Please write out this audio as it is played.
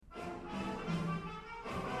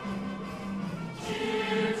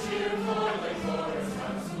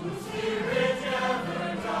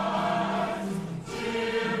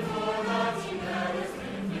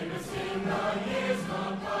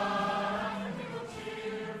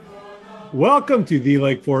Welcome to the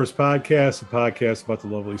Lake Forest Podcast, a podcast about the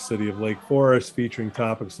lovely city of Lake Forest, featuring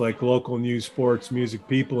topics like local news, sports, music,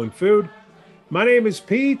 people, and food. My name is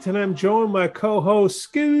Pete, and I'm joined by my co-host,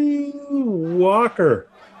 Scoo Walker.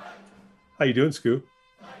 How you doing, Scoo?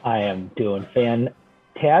 I am doing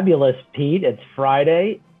fantabulous, Pete. It's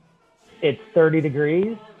Friday. It's 30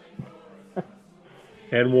 degrees.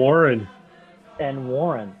 And Warren.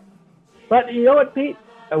 But you know what, Pete?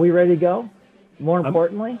 Are we ready to go? More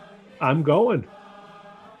importantly, I'm going.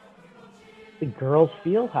 The girls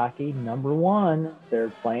field hockey, number one.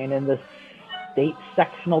 They're playing in the state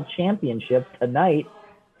sectional championship tonight.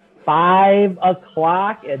 5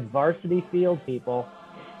 o'clock at Varsity Field, people.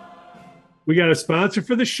 We got a sponsor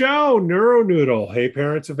for the show, NeuroNoodle. Hey,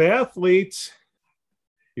 parents of athletes.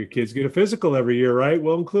 Your kids get a physical every year, right?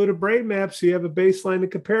 We'll include a brain map so you have a baseline to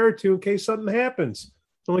compare it to in case something happens.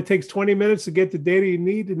 It only takes 20 minutes to get the data you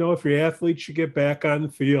need to know if your athlete should get back on the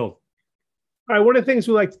field. All right, one of the things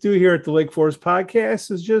we like to do here at the Lake Forest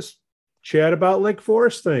Podcast is just chat about Lake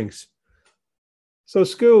Forest things. So,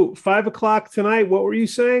 Scoo, 5 o'clock tonight, what were you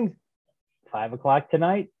saying? 5 o'clock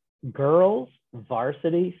tonight, girls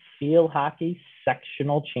varsity field hockey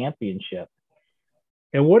sectional championship.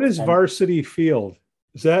 And what is varsity field?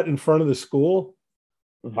 Is that in front of the school?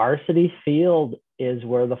 Varsity field is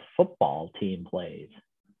where the football team plays.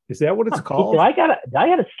 Is that what it's called? Do I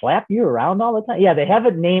gotta slap you around all the time? Yeah, they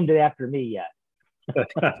haven't named it after me yet.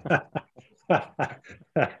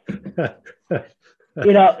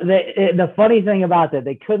 You know, the funny thing about that,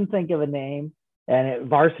 they couldn't think of a name, and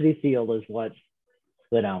Varsity Field is what,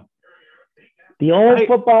 you know. The old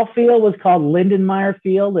football field was called Lindenmeyer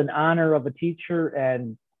Field in honor of a teacher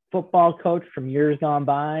and football coach from years gone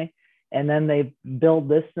by. And then they built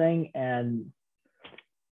this thing, and,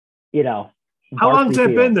 you know. How long has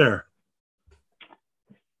that been there?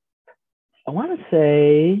 I want to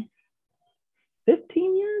say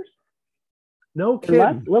 15 years. No kidding.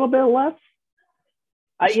 A little bit less.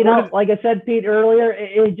 You know, like I said, Pete, earlier,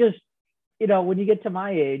 it just, you know, when you get to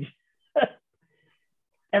my age,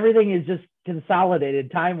 everything is just consolidated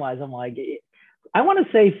time-wise. I'm like, I want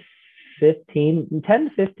to say 10 to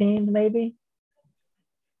 15, maybe.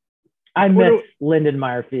 I miss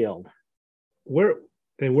Lindenmeyer Field. Where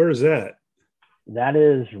is that? That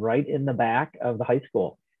is right in the back of the high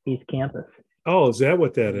school, East Campus. Oh, is that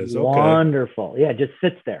what that is? Okay. Wonderful. Yeah, just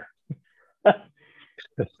sits there.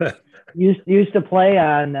 used to play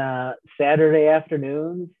on Saturday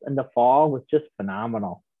afternoons in the fall. Was just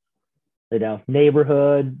phenomenal. You know,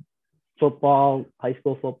 neighborhood football, high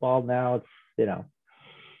school football. Now it's, you know,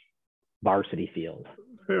 varsity field.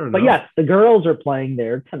 Fair enough. But yes, the girls are playing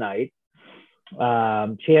there tonight.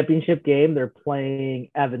 Championship game. They're playing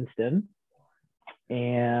Evanston.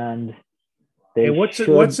 And what's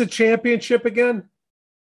the championship again?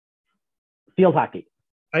 Field hockey.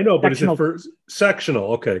 I know, but is it for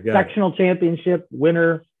sectional? Okay, sectional championship.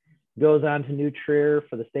 Winner goes on to New Trier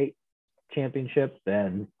for the state championship.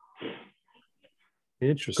 And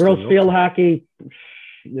interesting. Girls field hockey,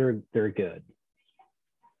 they're good.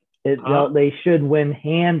 They should win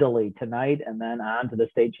handily tonight, and then on to the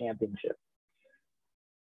state championship.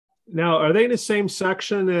 Now, are they in the same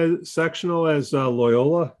sectional as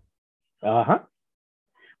Loyola?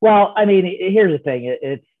 Well, I mean, here's the thing.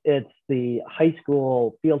 It's the high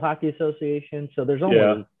school field hockey association. So there's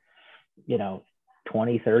only,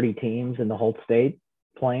 20, 30 teams in the whole state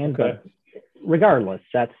playing. Okay. But regardless,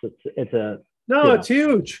 it's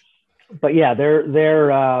huge. But yeah,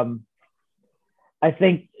 they're I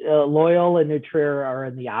think Loyola and New Trier are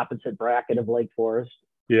in the opposite bracket of Lake Forest.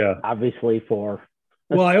 Yeah. Obviously for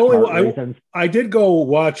I did go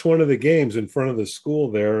watch one of the games in front of the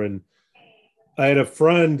school there, and I had a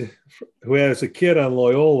friend who has a kid on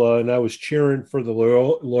Loyola, and I was cheering for the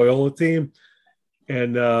Loyola team,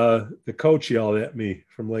 and the coach yelled at me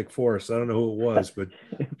from Lake Forest. I don't know who it was, but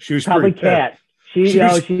she was probably Kat. She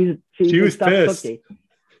was pissed. Cookie.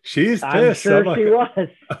 She's pissed. I'm sure she was.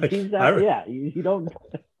 You don't.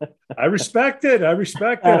 I respect it.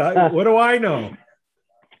 What do I know?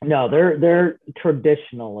 No, they're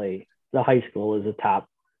traditionally, the high school is a top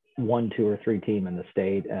 1, 2, or 3 team in the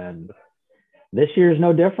state, and this year is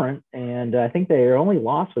no different. And I think their only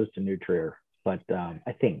loss was to New Trier, but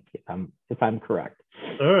I think if I'm correct.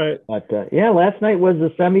 All right. But last night was the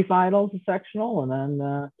semifinals, the sectional, and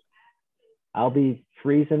then I'll be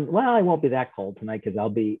freezing. Well, I won't be that cold tonight because I'll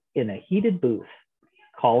be in a heated booth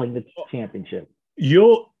calling the championship.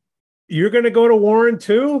 You're going to go to Warren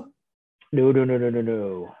too?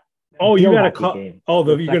 No. Oh, you got to call. Game. Oh,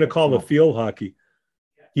 you're going to call the field hockey.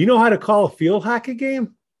 You know how to call a field hockey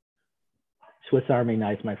game? Swiss Army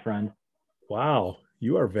knife, my friend. Wow.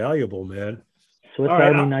 You are valuable, man. Swiss All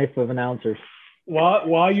right, Army knife of announcers.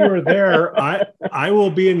 while you were there, I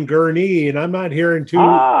will be in Gurnee, and I'm not hearing too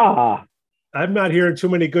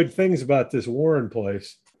many good things about this Warren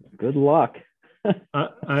place. Good luck.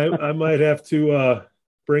 I might have to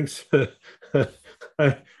bring some,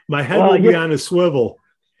 my head will be on a swivel.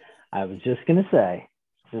 I was just gonna say,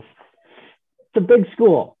 it's a big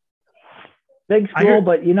school,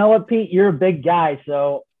 but you know what, Pete, you're a big guy,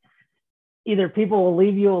 so either people will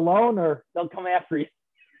leave you alone or they'll come after you.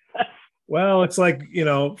 Well, it's like,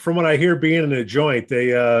 from what I hear, being in a joint,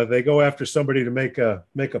 they go after somebody to make a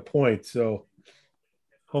point. So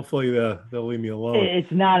hopefully they'll leave me alone.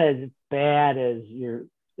 It's not as bad as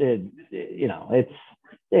it's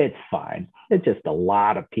fine. It's just a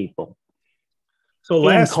lot of people. So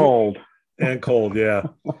and cold, yeah.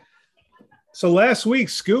 So last week,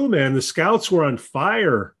 school, man, the Scouts were on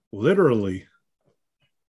fire, literally.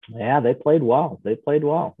 Yeah, they played well. It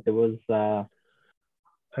was.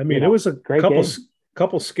 It was a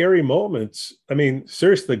couple scary moments. I mean,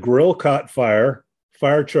 seriously, the grill caught fire.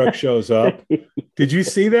 Fire truck shows up. Did you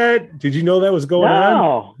see that? Did you know that was going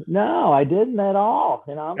on? No, I didn't at all.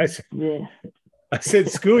 I said,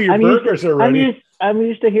 "School, your burgers are ready." I'm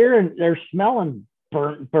used to hearing they're smelling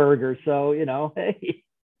burnt burgers, so hey.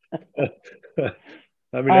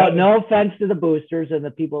 No offense to the boosters and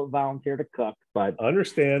the people that volunteer to cook, but I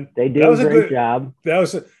understand they do a great job.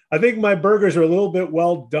 I think my burgers are a little bit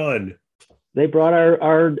well done. They brought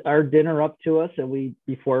our dinner up to us, and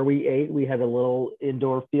before we ate, we had a little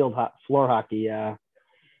indoor floor hockey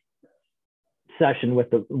session with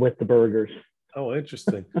the burgers. Oh,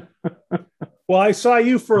 interesting. Well, I saw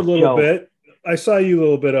you for a little bit. I saw you a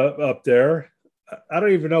little bit up there. I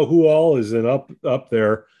don't even know who all is up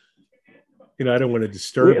there. I don't want to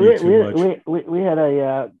disturb you too much. We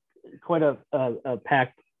had quite a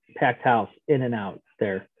packed house in and out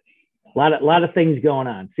there. A lot of things going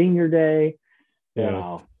on. Senior day,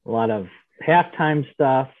 a lot of halftime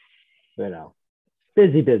stuff.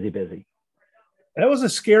 Busy. That was a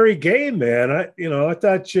scary game, man. I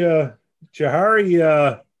thought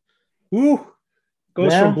Jahari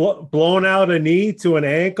goes from blowing out a knee to an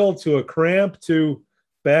ankle to a cramp to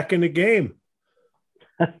back in the game.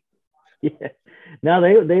 Yeah. No,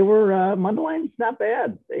 they were Mundeleин's not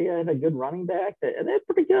bad. They had a good running back, and they're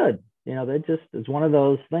pretty good. It's one of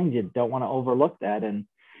those things you don't want to overlook that. And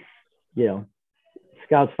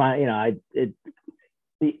Scouts find the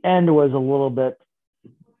end was a little bit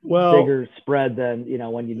bigger spread than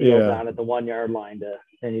when you kneel down at the 1 yard line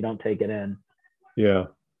and you don't take it in. Yeah,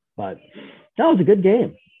 but that was a good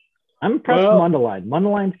game. I'm impressed with Mundelein.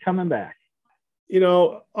 Mundelein's coming back.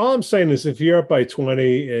 All I'm saying is if you're up by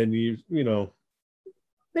 20 and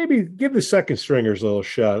maybe give the second stringers a little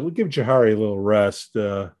shot. We'll give Jahari a little rest.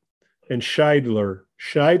 And Scheidler.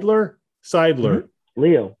 Mm-hmm.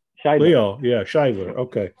 Leo. Scheidler.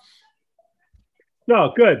 Okay.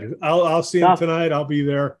 No, good. I'll see him tonight. I'll be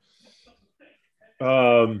there. It's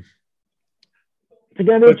going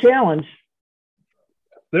to be a challenge.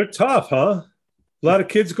 They're tough, huh? A lot of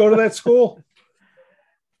kids go to that school.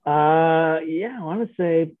 I want to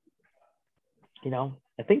say, I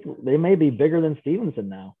think they may be bigger than Stevenson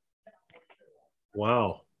now.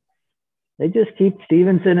 Wow. They just keep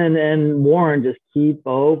Stevenson and Warren just keep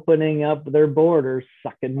opening up their borders,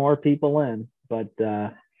 sucking more people in. But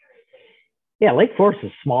Lake Forest is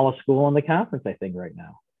the smallest school in the conference, I think, right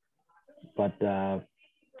now. But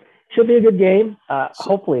should be a good game.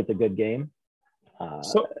 Hopefully it's a good game.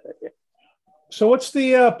 So what's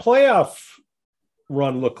the playoff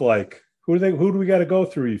run look like? Who do we got to go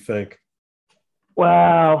through, you think?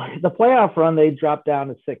 Well, the playoff run, they dropped down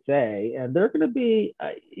to 6A, and they're going to be,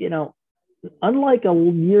 unlike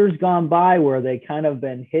years gone by where they kind of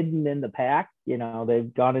been hidden in the pack.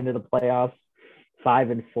 They've gone into the playoffs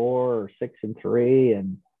 5-4 or 6-3,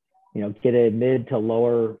 and get a mid to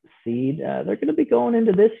lower seed. They're going to be going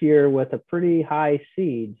into this year with a pretty high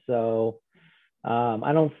seed, so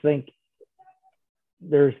I don't think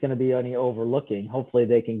there's going to be any overlooking. Hopefully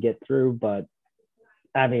they can get through, but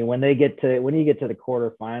when you get to the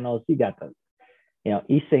quarterfinals, you got the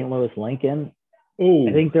East St. Louis Lincoln. Ooh.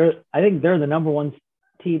 I think they're the number one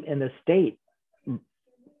team in the state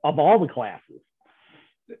of all the classes.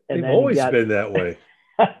 They've always been that way.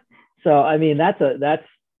 So that's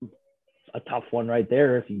a tough one right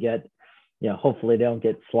there. If you get, hopefully they don't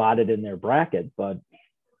get slotted in their bracket, but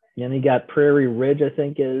you got Prairie Ridge, I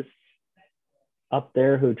think, is up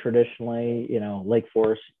there, who traditionally, Lake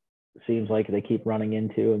Forest seems like they keep running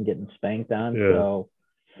into and getting spanked on. Yeah. So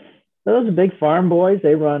those are big farm boys.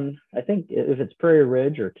 They run, I think, if it's Prairie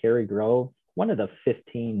Ridge or Cary Grove, one of the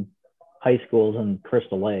 15 high schools in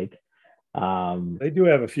Crystal Lake. They do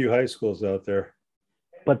have a few high schools out there.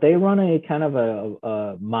 But they run a kind of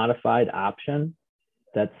a modified option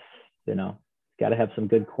that's, got to have some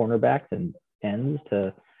good cornerbacks and ends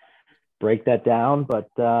to break that down. But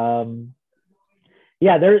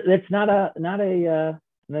it's not a. And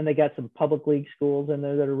then they got some public league schools in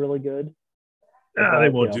there that are really good. They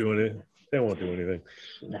won't do anything. They won't do anything.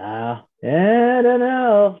 Nah, I don't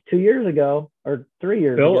know. 2 years ago or 3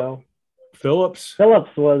 years ago, Phillips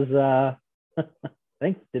was. I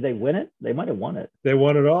think, did they win it? They might have won it. They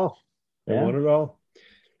won it all. Won it all.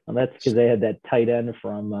 Well, that's because they had that tight end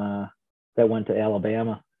from that went to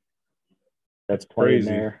Alabama. That's playing crazy.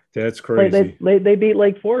 There. That's crazy. They beat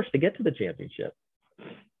Lake Forest to get to the championship.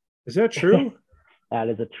 Is that true? That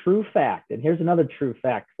is a true fact. And here's another true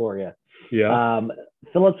fact for you. Yeah.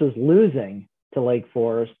 Phillips was losing to Lake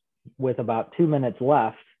Forest with about 2 minutes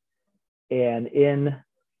left. And in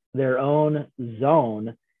their own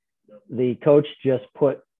zone, the coach just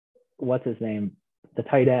put, what's his name? The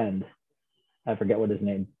tight end. I forget what his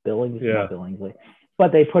name, Billings, not Billingsley.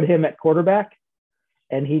 But they put him at quarterback,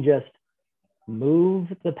 and he just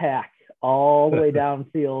moved the pack all the way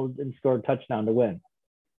downfield and scored a touchdown to win.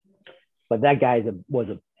 But that guy was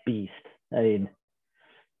a beast. I mean,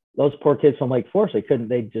 those poor kids from Lake Forest,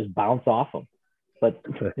 they just bounce off him. But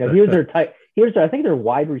he was I think their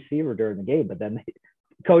wide receiver during the game. But then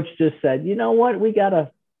the coach just said, you know what, we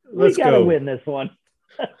gotta win this one.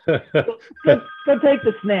 go take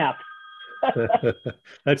the snap.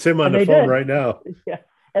 That's him on the phone right now. Yeah,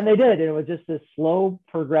 and they did. And it was just this slow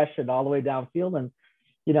progression all the way downfield. And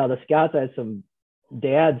the scouts, I had some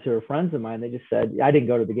dads who are friends of mine. They just said, I didn't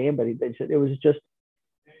go to the game, but they said it was just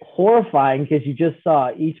horrifying because you just saw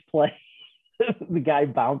each play the guy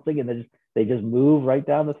bouncing, and they just move right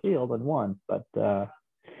down the field and won. But so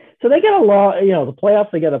they get a lot. The playoffs,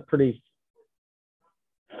 they get a pretty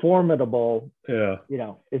formidable. Yeah.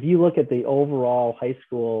 If you look at the overall high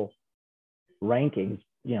school rankings,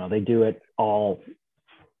 they do it all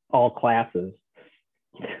classes.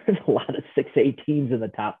 There's a lot of 6A teams in the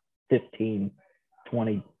top 15,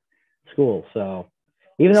 20 schools. So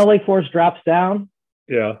even though Lake Forest drops down,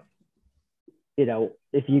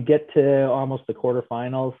 if you get to almost the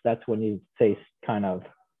quarterfinals, that's when you face kind of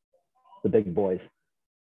the big boys.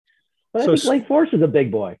 But I think Lake Forest is a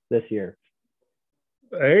big boy this year.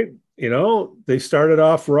 Hey, they started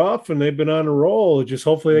off rough and they've been on a roll. Just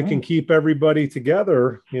hopefully they can keep everybody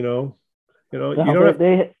together.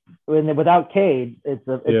 Without Cade, it's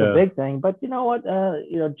a big thing. But you know what?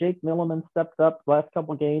 Jake Milliman stepped up the last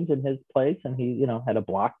couple of games in his place, and he had a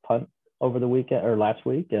block punt over the weekend or last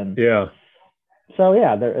week, and So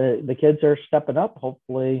the kids are stepping up.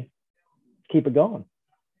 Hopefully, keep it going.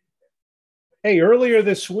 Hey, earlier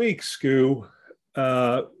this week, Scoo,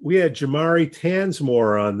 we had Jamari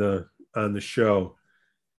Tansmore on the show.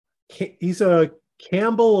 He's a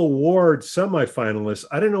Campbell Award semifinalist.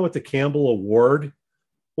 I didn't know what the Campbell Award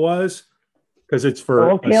was because it's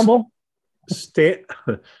for Campbell.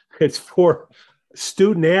 It's for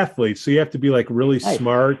student athletes, so you have to be like really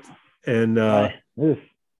smart and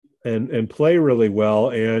play really well.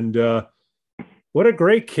 And what a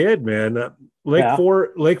great kid, man!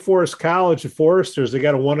 Lake Forest College, the Foresters, they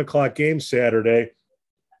got a 1:00 game Saturday.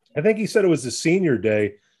 I think he said it was the senior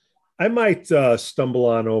day. I might stumble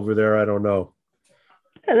on over there. I don't know.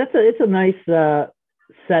 Yeah, it's a nice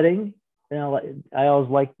setting. I always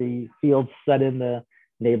like the field set in the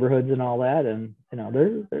neighborhoods and all that. And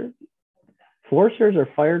they're Foresters are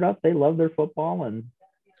fired up. They love their football, and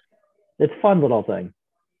it's a fun little thing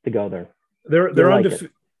to go there.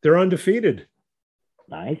 They're undefeated.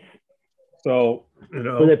 Nice. So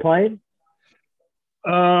who they playing?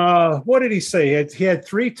 What did he say? He had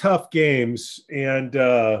 3 tough games, and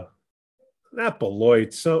not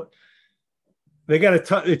Beloit. So they got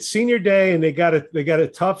it's senior day, and they got a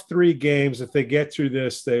tough 3 games. If they get through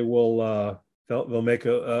this, they will they'll make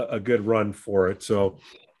a good run for it. So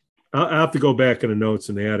I'll have to go back in the notes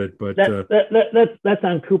and add it. But that's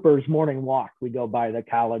on Cooper's morning walk. We go by the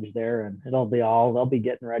college there, and they'll be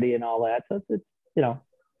getting ready and all that. So it's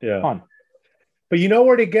fun. But you know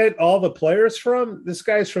where to get all the players from? This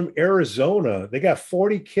guy's from Arizona. They got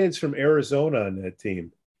 40 kids from Arizona on that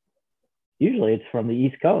team. Usually it's from the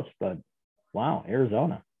East Coast, but wow,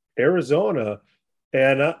 Arizona.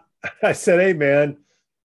 And I said, hey, man,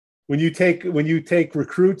 when you take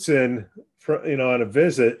recruits in for, on a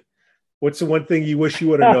visit, what's the one thing you wish you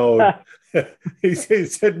would have known? He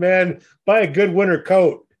said, man, buy a good winter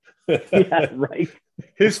coat. Yeah, right.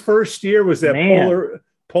 His first year was that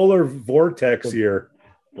polar vortex year.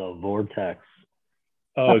 The vortex.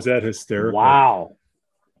 Oh, is that hysterical? Wow.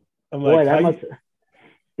 I'm Boy, like,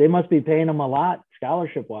 they must be paying them a lot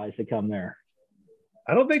scholarship wise to come there.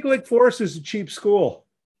 I don't think Lake Forest is a cheap school.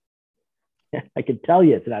 I can tell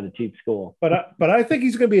you it's not a cheap school. But I think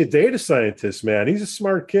he's going to be a data scientist, man. He's a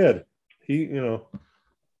smart kid.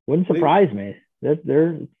 Wouldn't surprise me.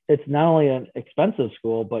 It's not only an expensive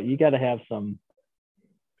school, but you got to have some,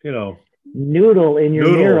 noodle in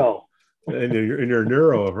your neuro. In your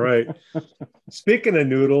neuro, right? Speaking of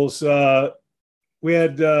noodles, we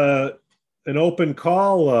had an open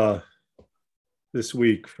call this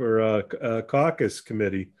week for a caucus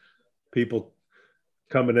committee. People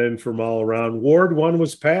coming in from all around. Ward 1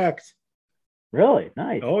 was packed. Really?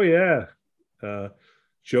 Nice. Oh, yeah.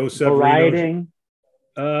 Joe Severino.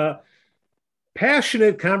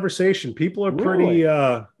 Passionate conversation. People are pretty,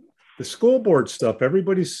 the school board stuff.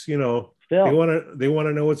 Everybody's, they want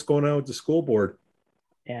to know what's going on with the school board.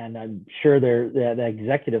 And I'm sure the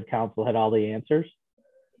executive council had all the answers.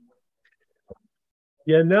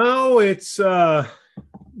 Yeah, no, it's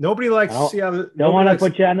nobody likes to see how the. Don't want to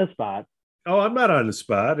put you on the spot. Oh, I'm not on the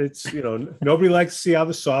spot. It's nobody likes to see how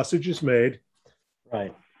the sausage is made.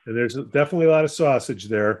 Right. And there's definitely a lot of sausage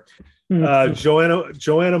there.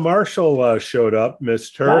 Joanna Marshall showed up,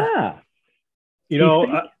 missed her.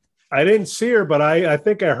 I didn't see her, but I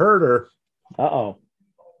think I heard her. Uh-oh.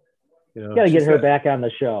 Got to get her back on the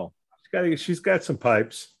show. She's got some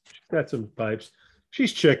pipes.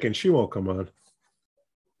 She's chicken. She won't come on.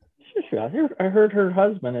 I heard her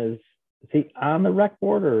husband is he on the rec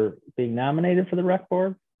board or being nominated for the rec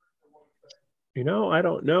board? I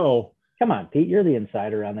don't know. Come on, Pete, you're the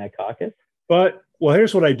insider on that caucus. But,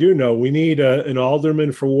 here's what I do know. We need an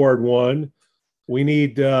alderman for Ward 1. We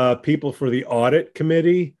need people for the audit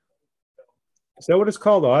committee. Is that what it's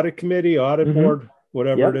called? Audit committee, audit board,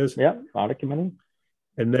 whatever it is? Yep, audit committee.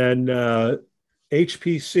 And then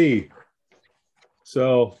HPC.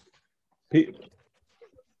 So,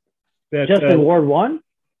 just in Ward 1?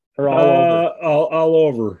 Or all over? All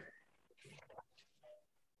over.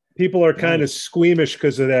 People are kind of squeamish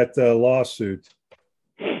because of that lawsuit.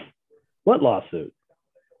 What lawsuit?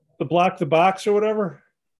 The Block the Box or whatever.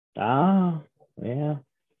 Ah, yeah.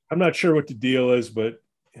 I'm not sure what the deal is, but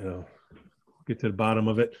get to the bottom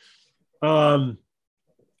of it. So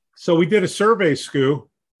we did a survey, Scoo.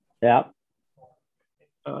 Yeah.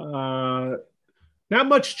 Not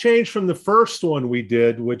much change from the first one we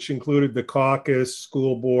did, which included the caucus,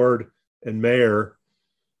 school board, and mayor.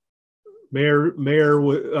 Mayor,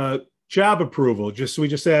 job approval. We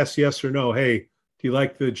just asked yes or no. Hey, do you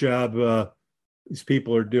like the job these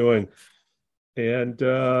people are doing? And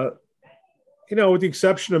with the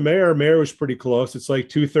exception of mayor was pretty close. It's like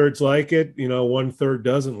 2/3 like it, 1/3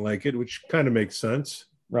 doesn't like it, which kind of makes sense,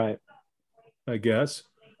 right? I guess.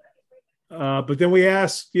 But then we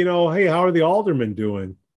asked, hey, how are the aldermen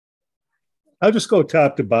doing? I'll just go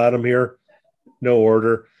top to bottom here, no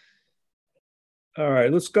order. All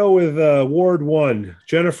right, let's go with Ward 1.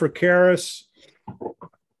 Jennifer Karras.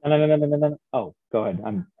 No. Oh, go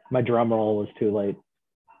ahead. My drum roll was too late.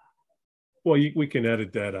 Well, we can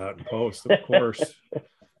edit that out in post, of course.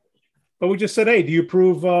 But we just said, hey, do you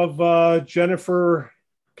approve of Jennifer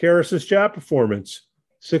Karras's job performance?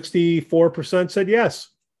 64% said yes.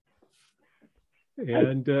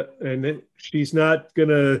 And she's only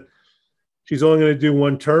going to do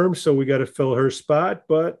one term, so we got to fill her spot.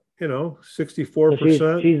 But 64%.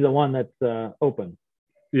 So she's the one that's open.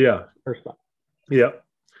 Yeah, her spot. Yeah.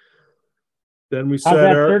 Then we how's said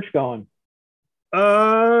that search going?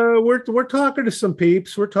 We're talking to some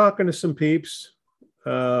peeps. We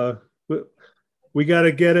got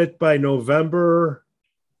to get it by November.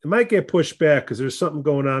 It might get pushed back because there's something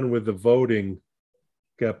going on with the voting.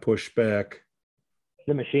 Got pushed back.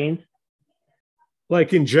 The machines?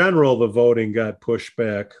 Like in general, the voting got pushed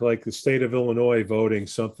back. Like the state of Illinois voting,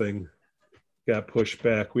 something got pushed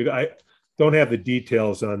back. I don't have the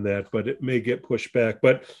details on that, but it may get pushed back.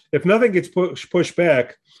 But if nothing gets pushed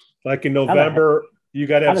back, like in November, you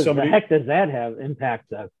got to have somebody. How the heck does that have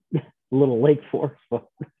impact a little Lake Forest?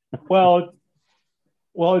 Well,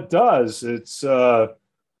 it does. It's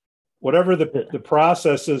whatever the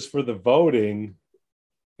process is for the voting,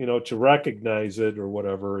 to recognize it or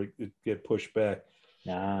whatever, it get pushed back.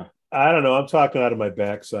 Nah. I don't know. I'm talking out of my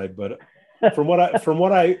backside, but from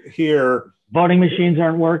what I hear, voting machines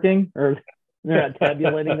aren't working or they're not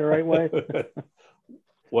tabulating the right way.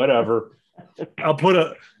 Whatever.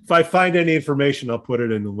 If I find any information, I'll put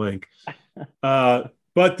it in the link.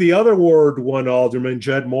 But the other Ward 1 alderman,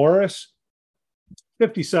 Jed Morris,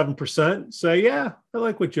 57% say, yeah, I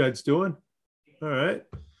like what Jed's doing. All right.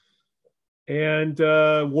 And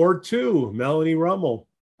Ward 2, Melanie Rummel,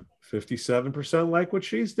 57% like what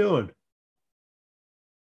she's doing.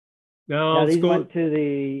 Now these went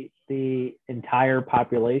to the entire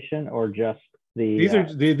population or just these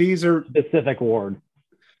are specific ward?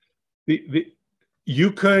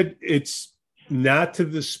 It's not to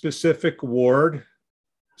the specific ward.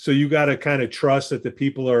 So you got to kind of trust that the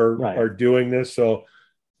people are doing this. So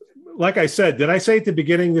like I said, did I say at the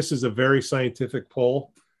beginning, this is a very scientific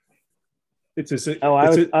poll? I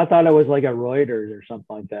thought it was like a Reuters or something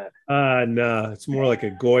like that. No, it's more like a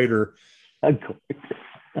goiter.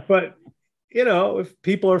 But, if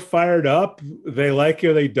people are fired up, they like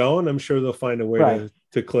you or they don't, I'm sure they'll find a way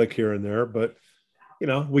to click here and there. But,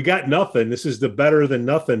 we got nothing. This is the better than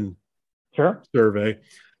nothing survey.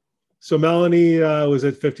 So Melanie was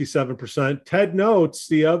at 57%. Ted Notes,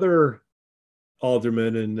 the other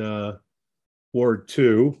alderman in Ward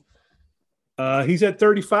 2, he's at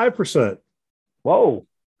 35%. Whoa.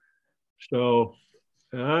 So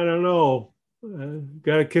I don't know.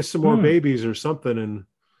 Got to kiss some more babies or something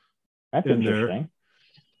That's in interesting.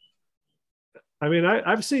 There. I mean,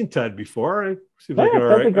 I've seen Ted before. He seems like a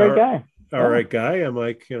great guy. All right guy. I'm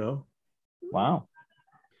like, Wow.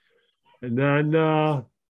 And then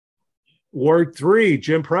Ward 3,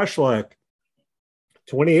 Jim Preschlak,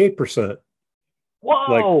 28%.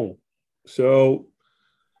 Whoa. So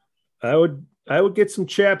I would get some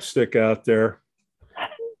chapstick out there.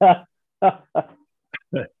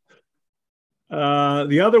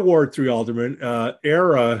 The other Ward 3 alderman,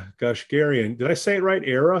 Era Gushgarian. Did I say it right?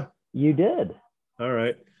 Era? You did. All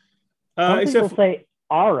right. Some people say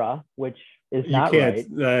Ara, which is not right.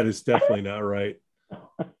 That is definitely not right.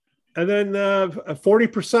 And then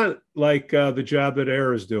 40% like the job that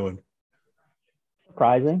Era is doing.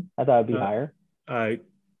 Surprising. I thought it'd be higher. I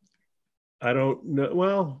don't know.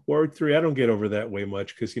 Well, Ward 3, I don't get over that way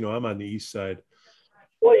much because, I'm on the east side.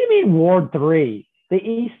 What do you mean Ward 3? The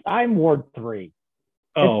east, I'm Ward 3.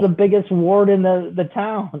 Oh. It's the biggest ward in the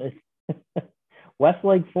town. It's West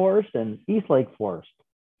Lake Forest and East Lake Forest.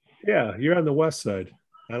 Yeah, you're on the west side.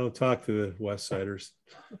 I don't talk to the west siders.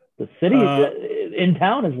 The city in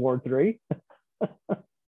town is Ward 3.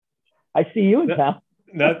 I see you in town.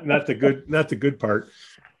 not the good part.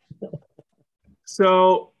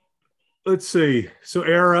 So let's see. So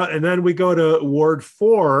Era, and then we go to Ward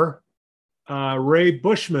 4, Ray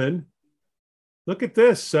Bushman. Look at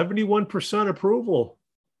this, 71% approval.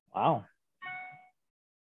 Wow.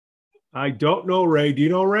 I don't know Ray. Do you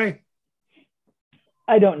know Ray?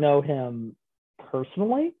 I don't know him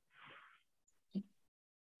personally.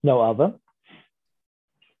 Know of him.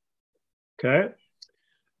 Okay.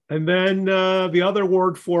 And then the other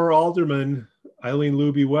Ward 4 alderman, Eileen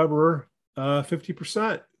Luby Weber,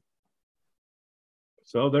 50%.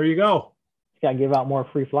 So there you go. Got to give out more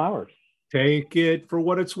free flowers. Take it for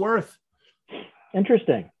what it's worth.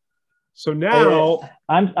 Interesting. So now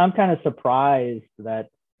I'm kind of surprised that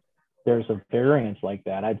there's a variance like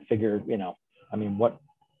that. I'd figure,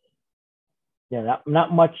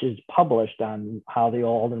 not much is published on how the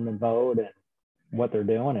aldermen vote and what they're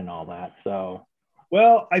doing and all that. So,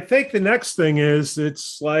 well, I think the next thing is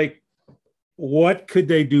it's like, what could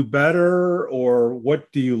they do better, or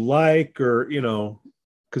what do you like, or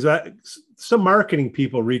because some marketing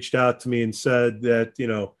people reached out to me and said that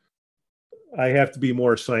I have to be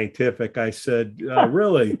more scientific. I said,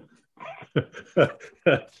 really?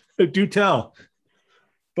 Do tell.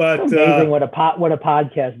 But it's amazing what a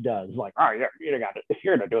podcast does. Like, oh, you got to, if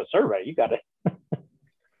you're going to do a survey, you got to.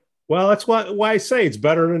 Well, that's why I say it's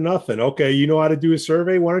better than nothing. Okay, you know how to do a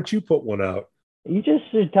survey. Why don't you put one out? You just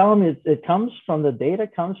should tell them it comes from the data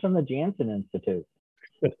comes from the Janssen Institute.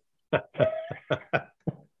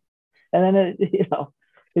 And then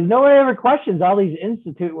there's no one ever questions all these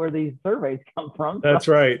institute where these surveys come from. That's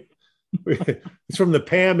right. It's from the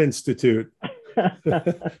PAM Institute.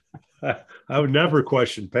 I would never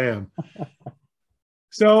question Pam.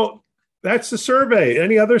 So that's the survey.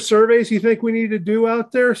 Any other surveys you think we need to do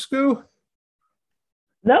out there, Scoo?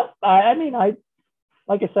 No,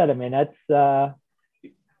 like I said, that's.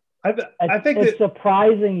 I think it's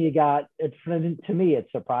surprising you got it. To me,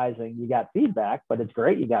 it's surprising you got feedback, but it's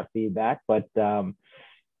great you got feedback. But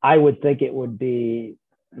I would think it would be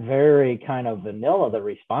very kind of vanilla, the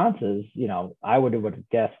responses. I would have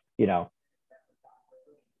guessed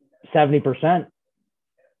 70%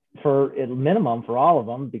 for at minimum for all of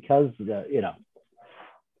them, because Well,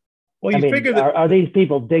 you figure that are these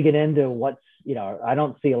people digging into what's I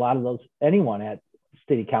don't see a lot of those anyone at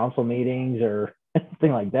city council meetings or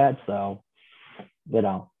anything like that. So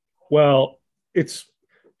well, it's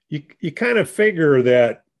you kind of figure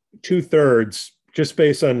that 2/3 just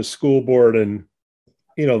based on the school board, and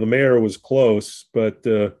the mayor was close, but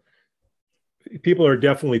people are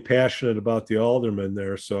definitely passionate about the alderman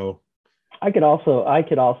there. So I could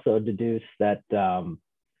also deduce that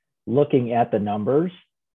looking at the numbers,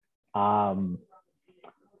 I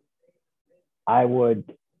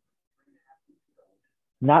would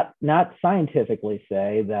not scientifically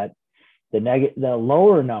say that the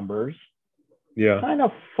lower numbers kind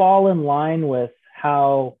of fall in line with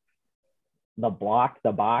how the box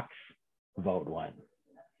vote went.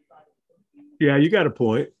 Yeah, you got a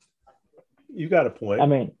point. I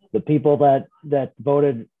mean, the people that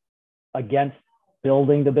voted against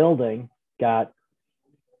building the building got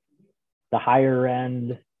the higher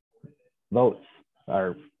end votes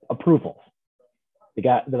or approvals. The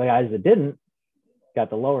guys that didn't got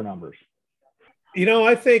the lower numbers.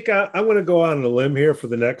 I think I'm going to go on a limb here for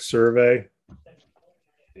the next survey,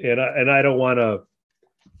 and I don't want to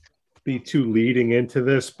be too leading into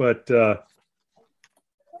this, but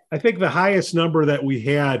I think the highest number that we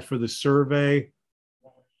had for the survey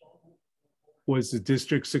was the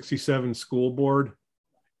District 67 school board,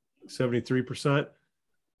 73%.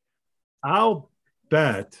 I'll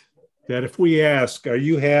bet that if we ask, are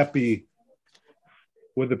you happy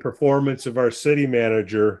with the performance of our city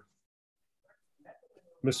manager,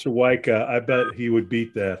 Mr. Wyka, I bet he would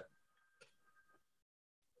beat that.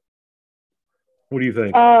 What do you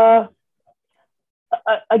think?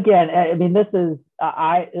 Again, I mean, this is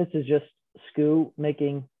just Scoo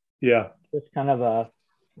making just kind of a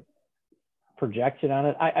projection on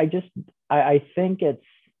it. I think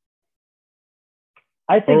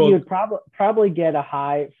you'd probably get a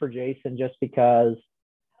high for Jason just because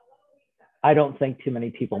I don't think too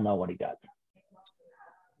many people know what he does.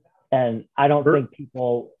 And I don't think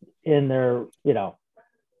people in their,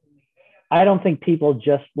 I don't think people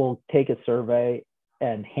just will take a survey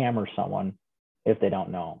and hammer someone if they don't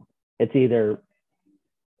know him. It's either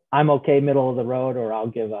I'm okay, middle of the road, or I'll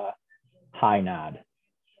give a high nod.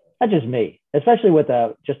 That's just me, especially with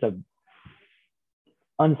just a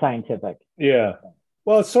unscientific. Yeah.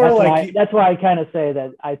 Well, it's sort of like that's why I kind of say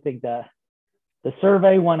that I think the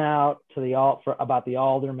survey went out to about the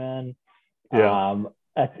alderman. Yeah.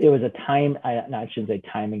 It was a time. I shouldn't say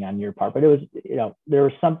timing on your part, but it was there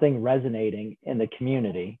was something resonating in the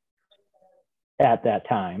community at that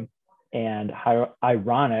time, and how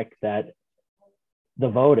ironic that the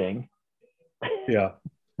voting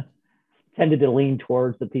tended to lean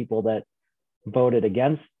towards the people that voted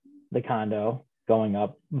against the condo going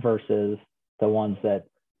up versus the ones that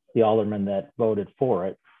the aldermen that voted for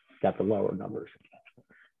it got the lower numbers.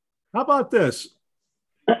 How about this?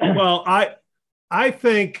 Well, I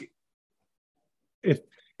think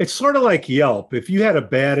it's sort of like Yelp. If you had a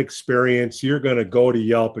bad experience, you're going to go to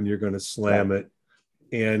Yelp and you're going to slam it.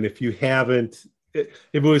 And if you haven't, if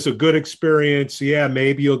it was a good experience,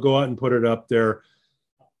 maybe you'll go out and put it up there.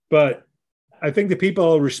 But I think the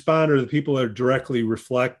people who respond are the people that directly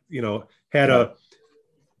reflect,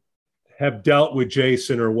 have dealt with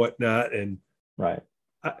Jason or whatnot. And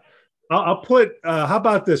I'll put, how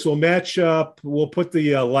about this? We'll match up. We'll put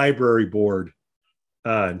the library board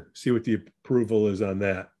on, see what the approval is on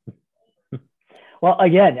that. Well,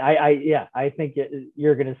 again, I think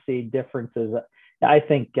you're going to see differences. I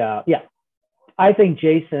think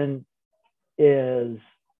Jason is,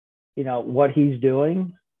 what he's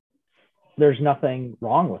doing, there's nothing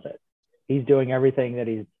wrong with it. He's doing everything that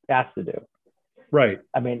he's asked to do. Right.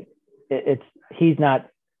 I mean, he's not,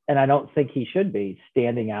 and I don't think he should be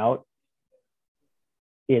standing out,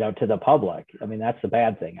 to the public. I mean, that's the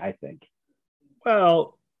bad thing, I think.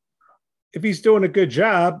 Well, if he's doing a good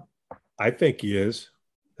job, I think he is.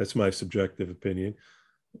 That's my subjective opinion.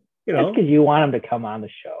 That's because you want him to come on the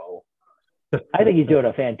show. I think he's doing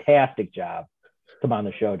a fantastic job. Come on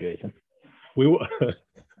the show, Jason. We'll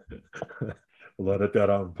edit that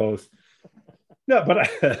out in post. No, but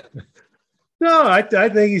I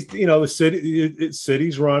think he's, the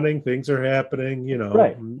city's running, things are happening,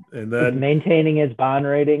 right. And then it's maintaining his bond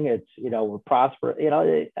rating. It's, we're prosperous.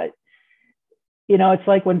 It's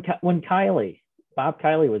like when Bob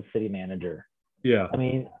Kiley was city manager. Yeah. I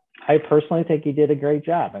mean, I personally think he did a great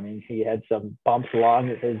job. I mean, he had some bumps along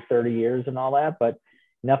his 30 years and all that, but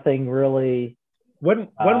nothing really. When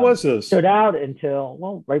was this? Stood out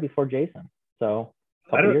until, right before Jason. So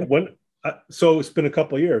so it's been a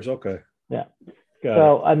couple of years. Okay. Yeah.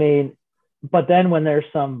 I mean, but then when there's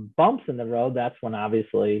some bumps in the road, that's when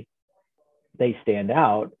obviously they stand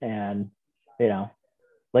out. And,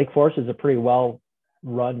 Lake Forest is a pretty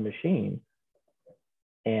well-run machine.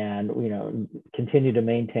 And, continue to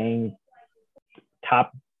maintain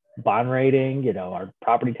top bond rating, our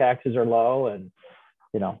property taxes are low and,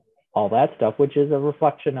 all that stuff, which is a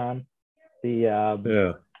reflection on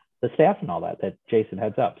the staff and all that Jason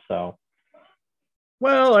heads up. So,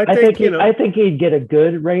 well, I think he'd get a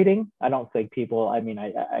good rating. I don't think people. I mean,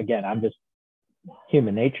 I'm just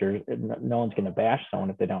human nature. No one's going to bash someone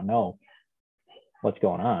if they don't know what's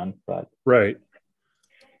going on. But right.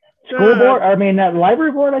 School board. I mean, that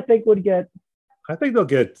library board. I think would get. I think they'll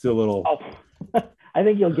get a little. Oh, I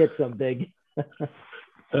think you'll get some big.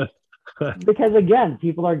 Because again,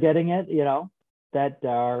 people are getting it. That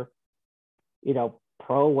are,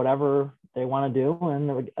 pro whatever they want to do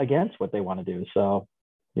and against what they want to do. So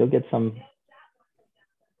you'll get some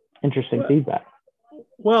interesting feedback.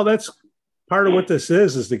 Well, that's part of what this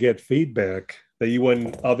is to get feedback that you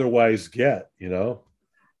wouldn't otherwise get,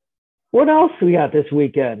 What else we got this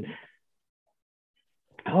weekend?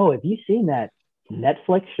 Oh, have you seen that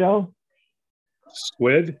Netflix show?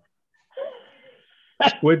 Squid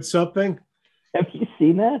something? Have you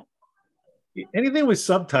seen that? Anything with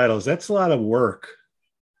subtitles, that's a lot of work.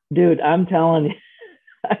 Dude, I'm telling you,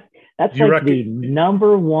 that's like the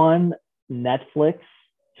number one Netflix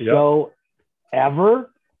show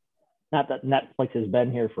ever. Not that Netflix has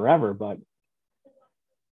been here forever, but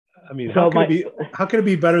I mean, how can it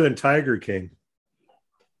be better than Tiger King?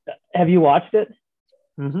 Have you watched it?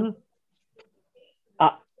 Mm-hmm.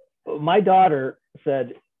 My daughter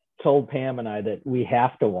told Pam and I that we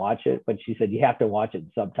have to watch it, but she said you have to watch it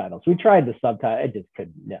in subtitles. We tried the subtitle, it just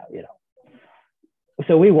couldn't,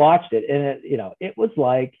 So we watched it, and it was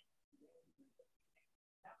like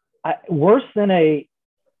worse than a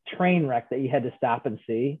train wreck that you had to stop and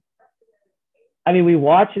see. I mean, we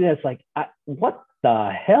watched it. It's like, what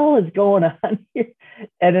the hell is going on here?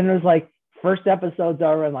 And then there's like first episode's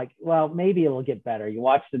over. I'm like, well, maybe it'll get better. You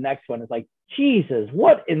watch the next one. It's like, Jesus,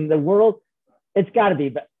 what in the world? It's got to be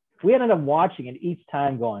better. We ended up watching it each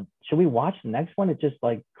time going, should we watch the next one? It's just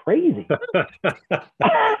like crazy.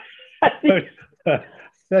 I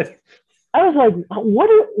was like,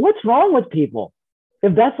 what's wrong with people?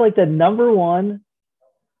 If that's like the number one.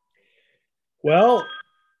 Well,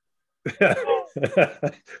 that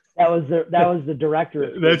was the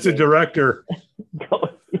director. That's a director.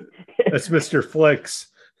 That's Mr. Flicks.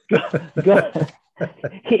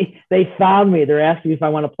 They found me. They're asking me if I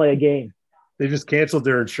want to play a game. They just canceled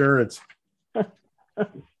their insurance.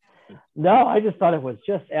 No, I just thought it was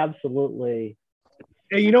just absolutely.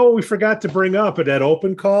 Hey, you know what we forgot to bring up at that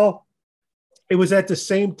open call? It was at the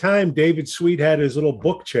same time David Sweet had his little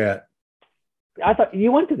book chat. I thought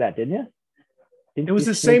you went to that, didn't you? It was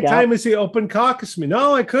the same time as the open caucus meeting.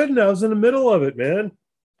 No, I couldn't. I was in the middle of it, man.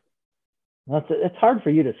 Well, it's hard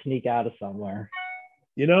for you to sneak out of somewhere.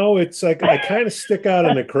 It's like I kind of stick out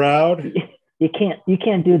in the crowd. You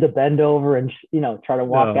can't do the bend over and try to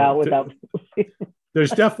walk out without.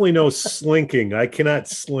 There's definitely no slinking. I cannot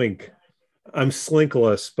slink. I'm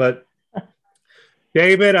slinkless. But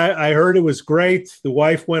David, I heard it was great. The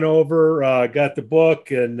wife went over, got the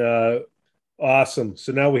book, and awesome.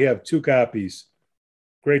 So now we have 2 copies.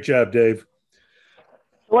 Great job, Dave.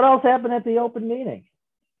 What else happened at the open meeting?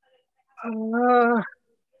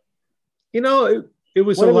 It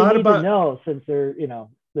was a lot about. Since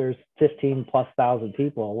there's 15,000+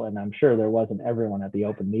 people, and I'm sure there wasn't everyone at the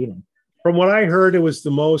open meeting. From what I heard, it was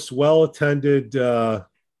the most well-attended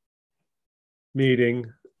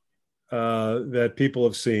meeting that people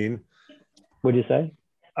have seen. What'd you say?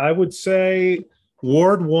 I would say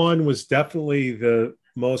Ward 1 was definitely the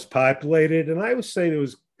most populated, and I would say there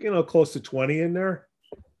was, close to 20 in there.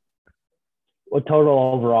 What total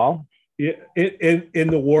overall? Yeah, in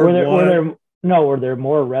the Ward 1. Were there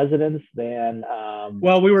more residents than?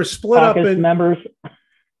 Well, we were split up in members.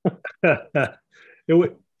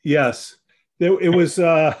 Yes, it was.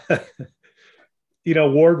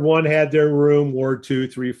 Ward 1 had their room. Ward 2,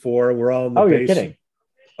 3, 4. We're all in the basement. You're kidding.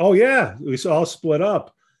 Oh yeah, we all split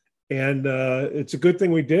up, and it's a good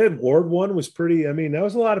thing we did. Ward 1 was pretty. I mean, that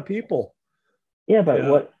was a lot of people. Yeah,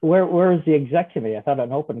 but where is the exec committee? I thought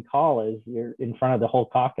an open call is you're in front of the whole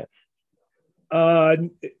caucus.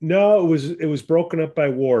 No, it was broken up by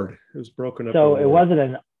ward. It was broken up. So it wasn't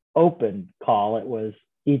an open call. It was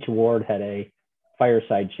each ward had a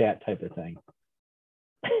fireside chat type of thing.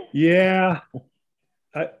 Yeah.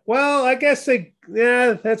 I guess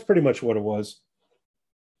that's pretty much what it was.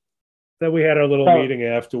 Then we had our little meeting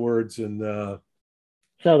afterwards, and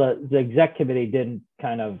so the exec committee didn't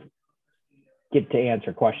kind of get to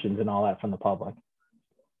answer questions and all that from the public.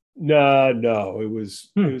 No, it was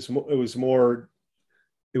more.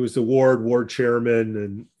 It was the ward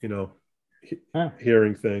chairman, and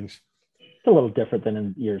hearing things. It's a little different than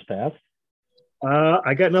in years past.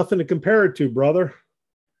 I got nothing to compare it to, brother.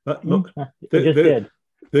 Just did.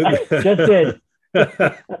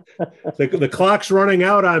 The clock's running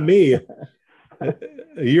out on me. A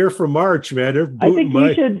year from March, man. I think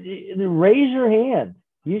you should raise your hand.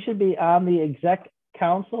 You should be on the exec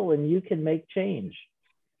council, and you can make change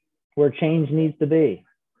where change needs to be.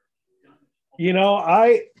 You know,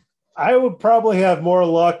 I would probably have more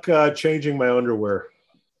luck changing my underwear.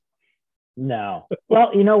 No.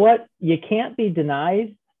 Well, you know what? You can't be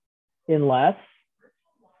denied unless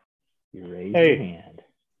you raise your hand.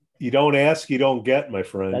 You don't ask, you don't get, my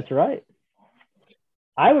friend. That's right.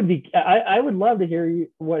 I would love to hear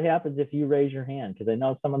what happens if you raise your hand, because I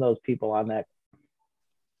know some of those people on that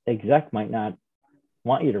exec might not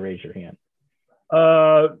want you to raise your hand.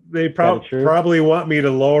 They probably want me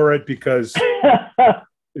to lower it because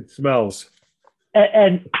it smells.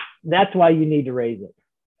 And that's why you need to raise it.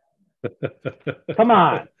 Come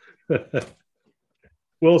on.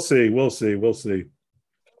 We'll see.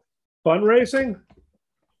 Fundraising?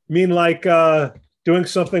 You mean like doing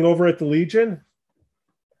something over at the Legion?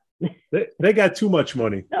 They got too much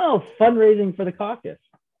money. No, fundraising for the caucus.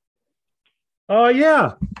 Oh,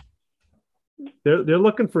 yeah. They're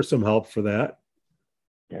looking for some help for that.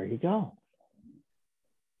 There you go.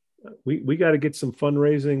 We got to get some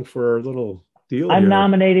fundraising for our little deal. I'm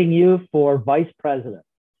nominating you for vice president.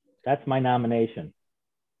 That's my nomination.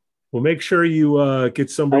 Well, make sure you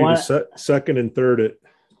get somebody to second and third it.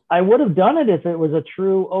 I would have done it if it was a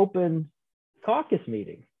true open caucus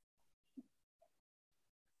meeting.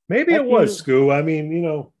 Maybe it was, Scoo. I mean, you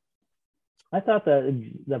know. I thought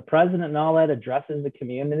the president and all that addresses the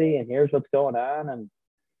community, and here's what's going on. And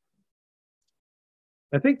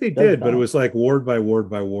I think they did, but it was like ward by ward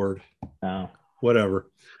by ward. Oh,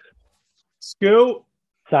 whatever. Scoo,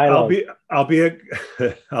 I'll be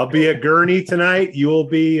at Gurney tonight. You will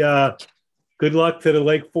be. Good luck to the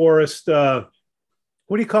Lake Forest.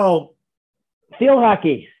 What do you call field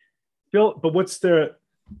hockey? But what's the?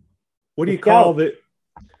 What do you call it?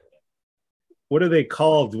 What are they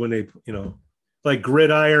called when they, you know, like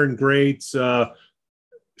gridiron greats,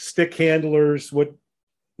 stick handlers? What?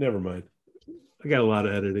 Never mind. I got a lot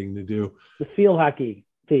of editing to do. The field hockey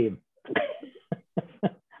team.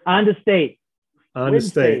 On to state. On to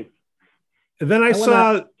state. And then I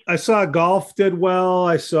saw golf did well.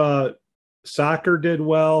 I saw soccer did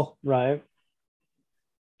well. Right.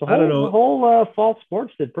 I don't know. The whole fall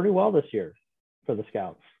sports did pretty well this year for the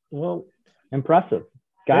Scouts. Well, impressive.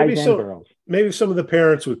 Guys and girls. Maybe some of the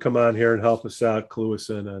parents would come on here and help us out, clue us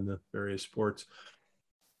in on the various sports.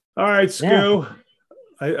 All right, Scoo.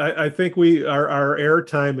 Yeah. I think our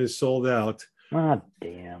airtime is sold out. Ah,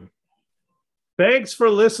 damn. Thanks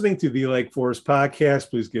for listening to the Lake Forest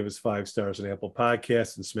Podcast. Please give us 5 stars on Apple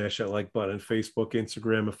Podcasts and smash that like button on Facebook,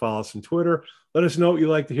 Instagram, and follow us on Twitter. Let us know what you'd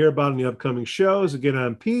like to hear about in the upcoming shows. Again,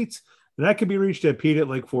 I'm Pete, and I can be reached at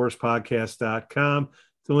pete@lakeforestpodcast.com.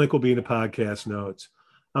 The link will be in the podcast notes.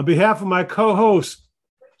 On behalf of my co-host,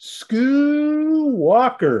 Scoo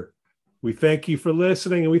Walker, we thank you for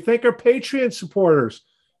listening, and we thank our Patreon supporters,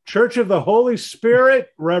 Church of the Holy Spirit,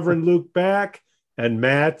 Reverend Luke Back, and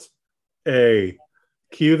Matt A.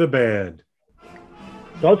 Cue the band.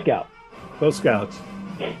 Go Scouts. Go Scouts.